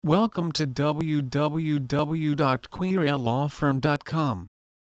Welcome to www.querialawfirm.com.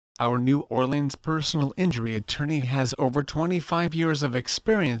 Our New Orleans personal injury attorney has over 25 years of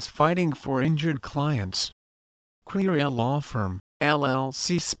experience fighting for injured clients. Queria Law Firm,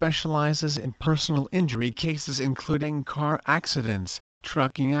 LLC specializes in personal injury cases including car accidents,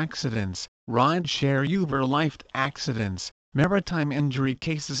 trucking accidents, rideshare Uber Lyft accidents, maritime injury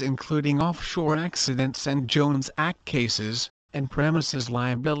cases including offshore accidents and Jones Act cases, and premises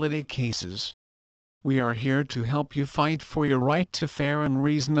liability cases. We are here to help you fight for your right to fair and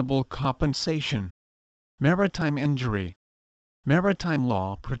reasonable compensation. Maritime injury. Maritime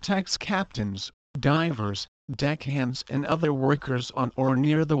law protects captains, divers, deckhands and other workers on or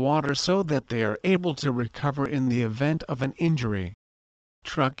near the water so that they are able to recover in the event of an injury.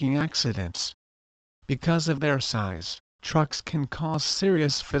 Trucking accidents. Because of their size, trucks can cause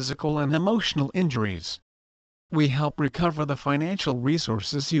serious physical and emotional injuries. We help recover the financial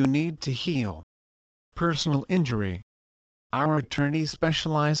resources you need to heal. Personal injury. Our attorney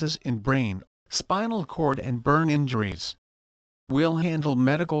specializes in brain, spinal cord and burn injuries. We'll handle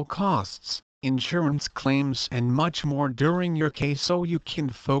medical costs, insurance claims and much more during your case so you can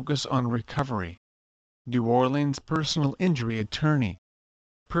focus on recovery. New Orleans personal injury attorney.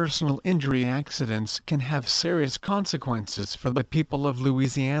 Personal injury accidents can have serious consequences for the people of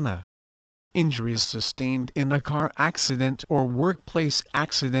Louisiana. Injuries sustained in a car accident or workplace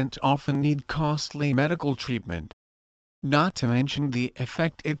accident often need costly medical treatment. Not to mention the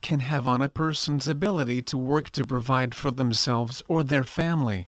effect it can have on a person's ability to work to provide for themselves or their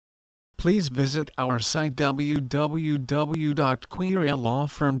family. Please visit our site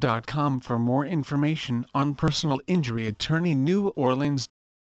www.querialawfirm.com for more information on personal injury attorney New Orleans.